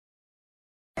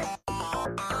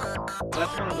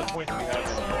That's one of the points we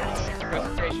have in the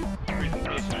presentation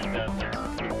is that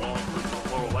the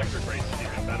Wallingford low electric rates is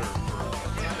even better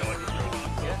for the electric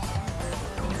vehicles.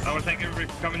 Yes. I want to thank everybody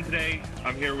for coming today.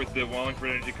 I'm here with the Wallingford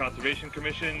Energy Conservation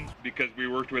Commission because we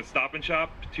worked with Stop and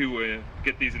Shop to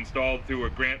get these installed through a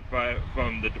grant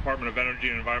from the Department of Energy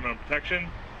and Environmental Protection.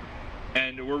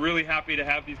 And we're really happy to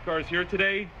have these cars here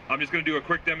today. I'm just going to do a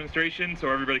quick demonstration so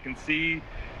everybody can see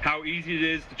how easy it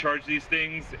is to charge these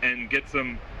things and get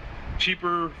some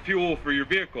cheaper fuel for your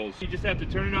vehicles. You just have to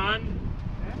turn it on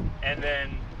and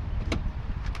then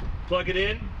plug it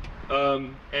in,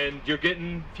 and you're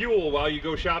getting fuel while you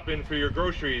go shopping for your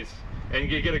groceries, and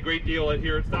you get a great deal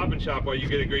here at Stop and Shop while you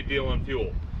get a great deal on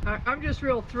fuel. I'm just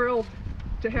real thrilled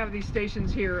to have these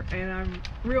stations here, and I'm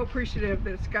real appreciative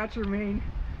that Scott Germain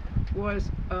was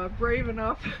brave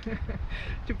enough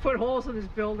to put holes in his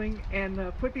building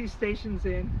and put these stations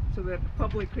in so that the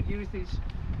public could use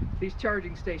these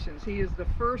charging stations. He is the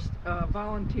first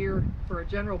volunteer for a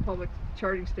general public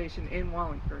charging station in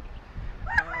Wallingford.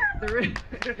 So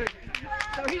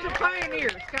he's a pioneer.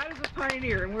 Scott is a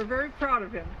pioneer, and we're very proud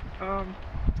of him.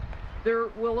 There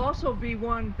will also be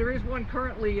one, there is one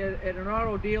currently at an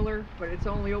auto dealer, but it's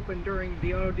only open during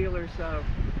the auto dealer's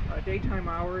daytime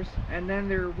hours. And then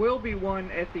there will be one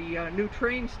at the new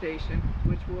train station,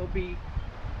 which will be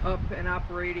up and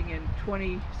operating in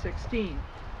 2016.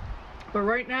 But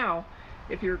right now,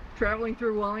 if you're traveling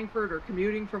through Wallingford or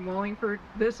commuting from Wallingford,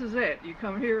 this is it. You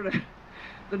come here to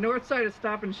the north side of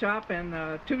Stop and Shop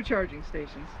and 2 charging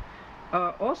stations.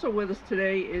 Also with us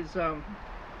today is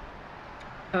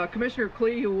Commissioner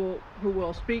Klee, who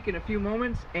will speak in a few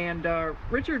moments, and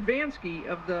Richard Vansky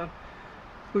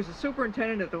who's the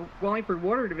superintendent at the Wallingford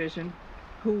Water Division,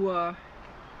 who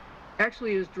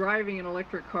actually is driving an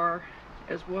electric car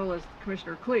as well as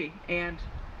Commissioner Klee, and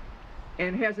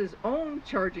has his own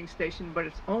charging station, but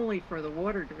it's only for the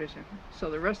Water Division, so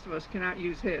the rest of us cannot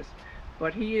use his.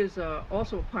 But he is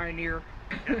also a pioneer.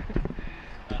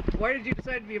 Why did you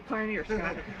decide to be a pioneer,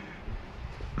 Scott?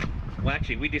 Well,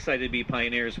 actually, we decided to be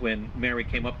pioneers when Mary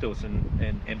came up to us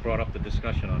and brought up the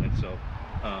discussion on it. So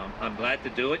I'm glad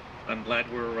to do it. I'm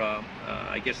glad we're,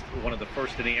 I guess, one of the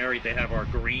first in the area to have our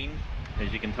green.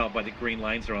 As you can tell by the green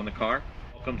lines are on the car.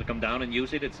 Welcome to come down and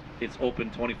use it. It's open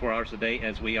 24 hours a day,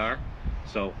 as we are.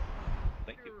 So,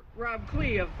 thank you. Rob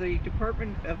Klee of the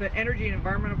Department of Energy and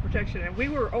Environmental Protection, and we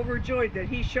were overjoyed that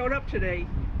he showed up today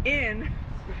in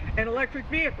an electric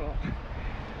vehicle,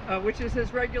 which is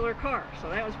his regular car. So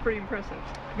that was pretty impressive.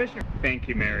 Commissioner. Thank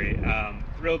you, Mary.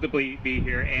 Thrilled to be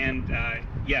here, and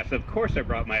yes, of course I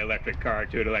brought my electric car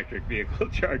to an electric vehicle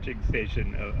charging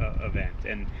station event,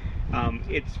 and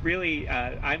it's really,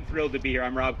 I'm thrilled to be here.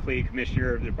 I'm Rob Klee,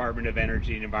 Commissioner of the Department of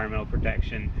Energy and Environmental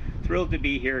Protection. Thrilled to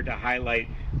be here to highlight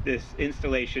this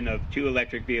installation of 2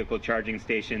 electric vehicle charging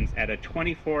stations at a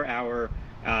 24-hour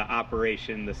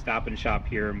operation, the Stop and Shop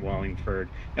here in Wallingford.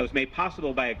 That was made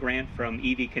possible by a grant from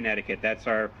EV Connecticut. That's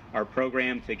our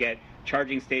program to get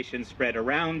charging stations spread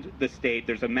around the state.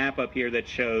 There's a map up here that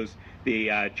shows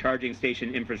the charging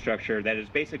station infrastructure that has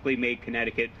basically made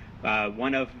Connecticut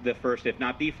one of the first, if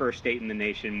not the first state in the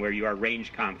nation where you are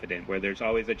range confident, where there's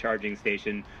always a charging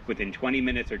station within 20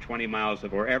 minutes or 20 miles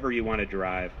of wherever you want to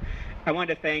drive. I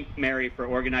want to thank Mary for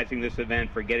organizing this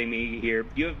event, for getting me here.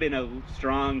 You have been a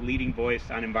strong leading voice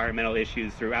on environmental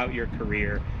issues throughout your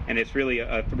career, and it's really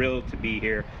a thrill to be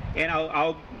here. And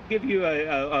I'll give you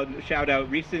a shout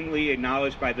out, recently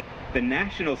acknowledged by the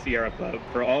National Sierra Club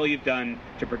for all you've done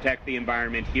to protect the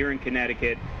environment here in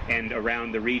Connecticut and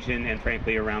around the region and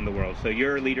frankly around the world. So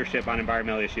your leadership on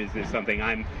environmental issues is something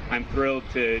I'm thrilled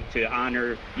to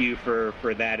honor you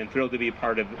for that, and thrilled to be a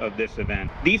part of this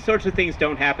event. These sorts of things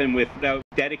don't happen without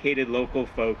dedicated local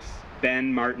folks.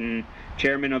 Ben Martin,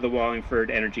 Chairman of the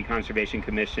Wallingford Energy Conservation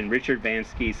Commission, Richard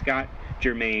Vansky, Scott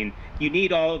Germain. You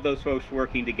need all of those folks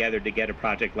working together to get a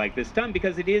project like this done,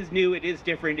 because it is new, it is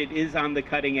different, it is on the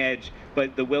cutting edge,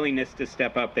 but the willingness to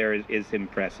step up there is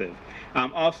impressive.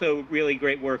 Also, really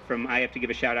great work from, I have to give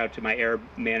a shout out to my air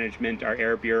management, our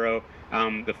air bureau,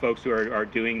 the folks who are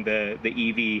doing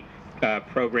the EV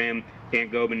program. Dan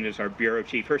Gobin is our bureau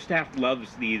chief. Her staff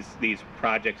loves these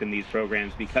projects and these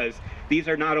programs because these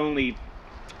are not only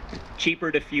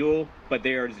cheaper to fuel, but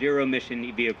they are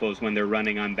zero-emission vehicles when they're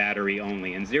running on battery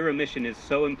only. And zero emission is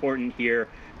so important here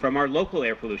from our local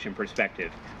air pollution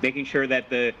perspective, making sure that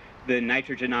the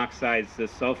nitrogen oxides, the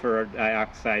sulfur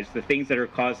dioxides, the things that are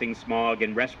causing smog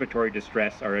and respiratory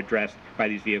distress are addressed by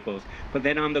these vehicles. But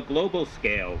then on the global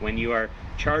scale, when you are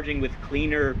charging with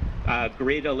cleaner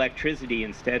grid electricity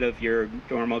instead of your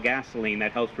normal gasoline.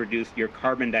 That helps reduce your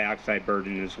carbon dioxide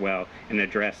burden as well and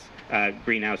address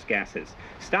greenhouse gases.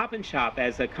 Stop and Shop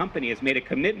as a company has made a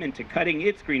commitment to cutting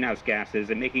its greenhouse gases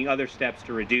and making other steps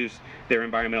to reduce their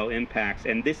environmental impacts,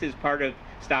 and this is part of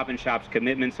Stop and Shop's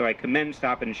commitment, so I commend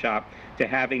Stop and Shop to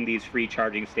having these free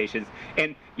charging stations.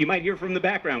 And you might hear from the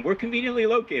background, we're conveniently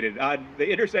located on the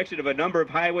intersection of a number of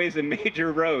highways and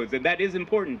major roads, and that is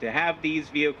important to have these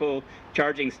vehicle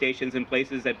charging stations in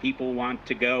places that people want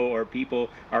to go or people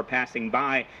are passing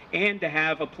by, and to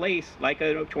have a place like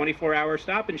a 24-hour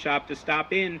Stop and Shop to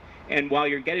stop in and while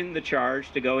you're getting the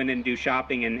charge to go in and do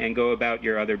shopping and go about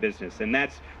your other business. And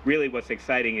that's really what's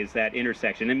exciting, is that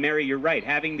intersection. And Mary, you're right,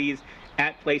 having these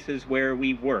at places where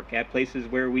we work, at places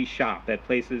where we shop, at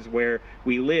places where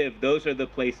we live, those are the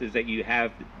places that you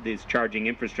have this charging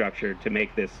infrastructure to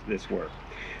make this work.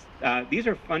 These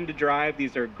are fun to drive.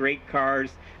 These are great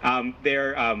cars. They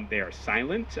are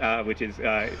silent, which is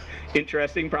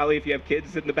interesting. Probably if you have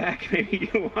kids in the back, maybe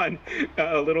you want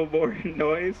a little more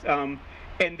noise.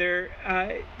 And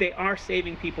they are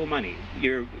saving people money.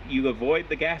 You avoid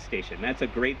the gas station. That's a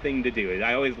great thing to do.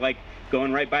 I always like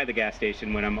going right by the gas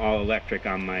station when I'm all electric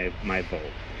on my Volt.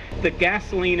 The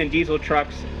gasoline and diesel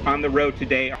trucks on the road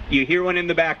today, you hear one in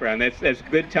the background. That's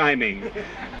good timing.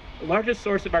 The largest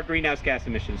source of our greenhouse gas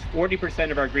emissions, 40%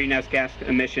 of our greenhouse gas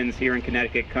emissions here in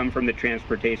Connecticut come from the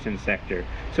transportation sector.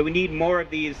 So we need more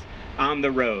of these on the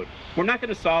road. We're not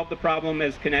going to solve the problem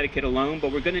as Connecticut alone,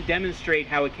 but we're going to demonstrate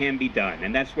how it can be done.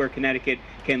 And that's where Connecticut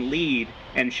can lead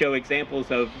and show examples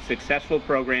of successful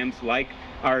programs like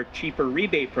our cheaper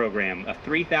rebate program, a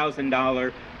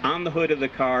 $3,000 on the hood of the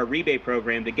car rebate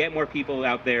program to get more people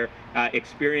out there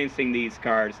experiencing these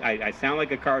cars. I sound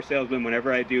like a car salesman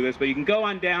whenever I do this, but you can go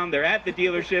on down. They're at the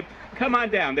dealership. Come on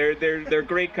down. They're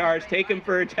great cars. Take them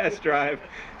for a test drive.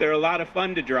 They're a lot of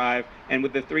fun to drive. And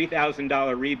with the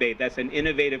 $3,000 rebate, that's an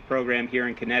innovative program here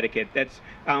in Connecticut.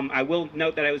 I will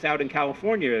note that I was out in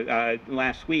California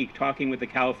last week talking with the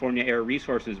California Air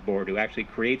Resources Board, who actually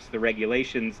creates the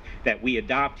regulations that we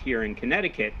adopt here in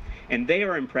Connecticut. And they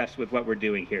are impressed with what we're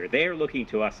doing here. They are looking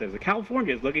to us as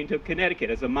California is looking to Connecticut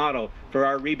as a model for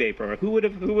our rebate program. Who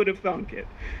would have thunk it?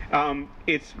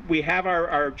 We have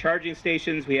our charging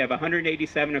stations. We have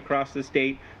 187 across the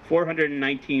state,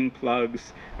 419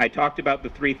 plugs. I talked about the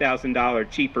 $3,000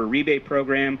 cheaper rebate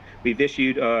program. We've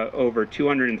issued over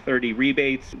 230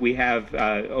 rebates. We have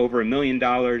over $1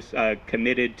 million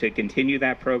committed to continue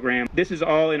that program. This is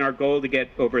all in our goal to get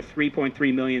over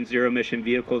 3.3 million zero-emission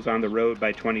vehicles on the road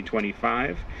by 2025.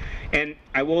 And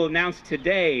I will announce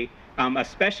today a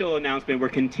special announcement. We're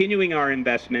continuing our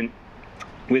investment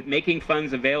with making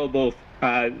funds available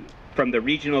from the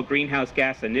Regional Greenhouse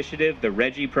Gas Initiative, the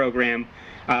RGGI program,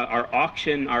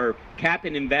 our Cap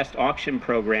and Invest auction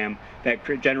program that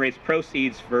generates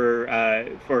proceeds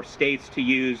for states to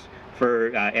use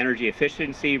for energy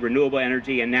efficiency, renewable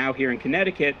energy, and now here in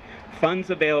Connecticut, funds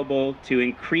available to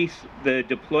increase the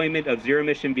deployment of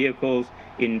zero-emission vehicles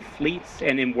in fleets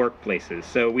and in workplaces.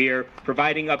 So we are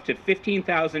providing up to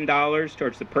 $15,000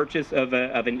 towards the purchase of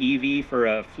an EV for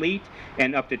a fleet,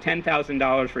 and up to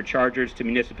 $10,000 for chargers to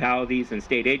municipalities and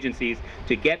state agencies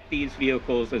to get these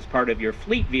vehicles as part of your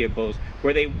fleet vehicles,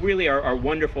 where they really are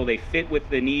wonderful. They fit with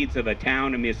the needs of a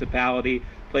town, a municipality,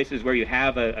 places where you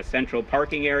have a central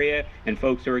parking area, and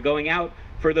folks who are going out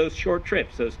for those short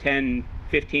trips, those 10,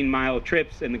 15-mile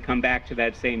trips, and then come back to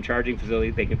that same charging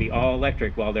facility. They can be all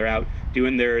electric while they're out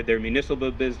doing their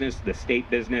municipal business, the state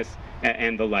business,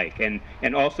 and the like. And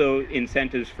also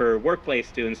incentives for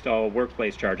workplace to install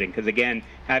workplace charging, because again,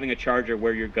 having a charger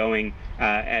where you're going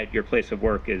at your place of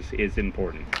work is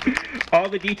important. All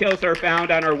the details are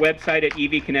found on our website at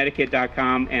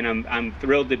evconnecticut.com, and I'm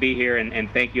thrilled to be here, and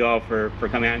thank you all for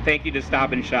coming out. And thank you to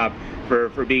Stop and Shop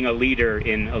for being a leader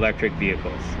in electric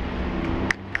vehicles.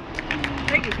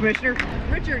 Thank you, Commissioner.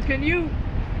 Richard,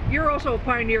 you're also a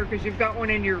pioneer because you've got one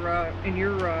in your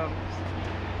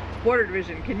water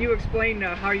division. Can you explain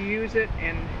how you use it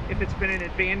and if it's been an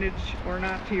advantage or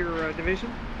not to your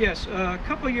division? Yes, a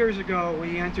couple of years ago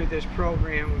we entered this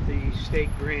program with the state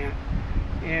grant,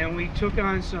 and we took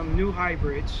on some new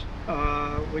hybrids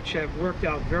which have worked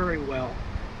out very well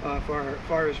as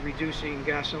far as reducing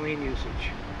gasoline usage.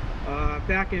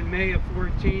 Back in May of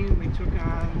 14 we took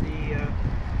on the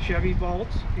Chevy Volt,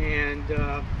 and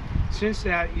since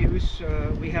that use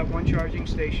we have one charging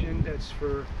station that's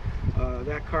for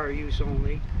that car use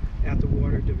only at the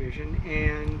water division,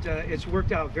 and it's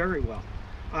worked out very well.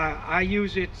 I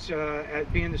use it,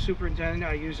 at being the superintendent,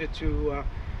 I use it to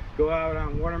go out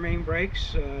on water main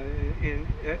breaks in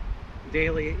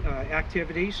daily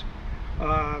activities.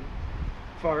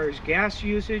 far as gas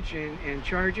usage and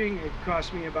charging, it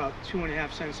cost me about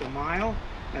 2.5 cents a mile,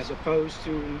 as opposed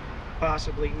to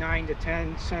possibly 9 to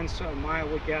 10 cents a mile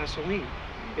with gasoline.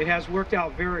 It has worked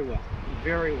out very well,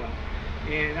 very well.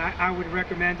 And I would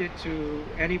recommend it to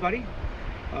anybody.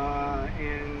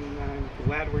 And I'm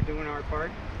glad we're doing our part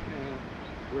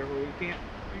wherever we can.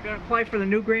 You're going to apply for the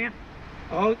new grant?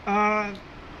 Oh,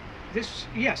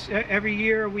 yes, every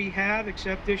year we have,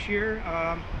 except this year.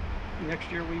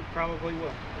 Next year we probably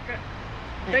will. Okay.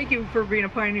 Thank you for being a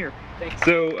pioneer.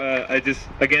 So I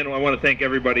want to thank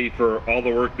everybody for all the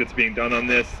work that's being done on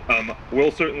this.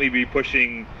 We'll certainly be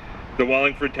pushing the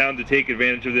Wallingford town to take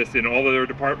advantage of this in all of their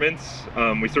departments.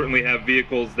 We certainly have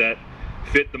vehicles that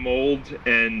fit the mold,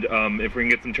 and if we can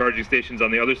get some charging stations on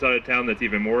the other side of town, that's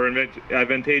even more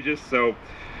advantageous. So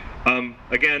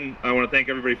again, I want to thank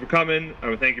everybody for coming. I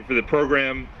want to thank you for the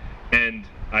program, and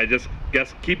I just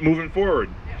guess keep moving forward.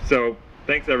 So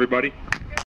thanks everybody.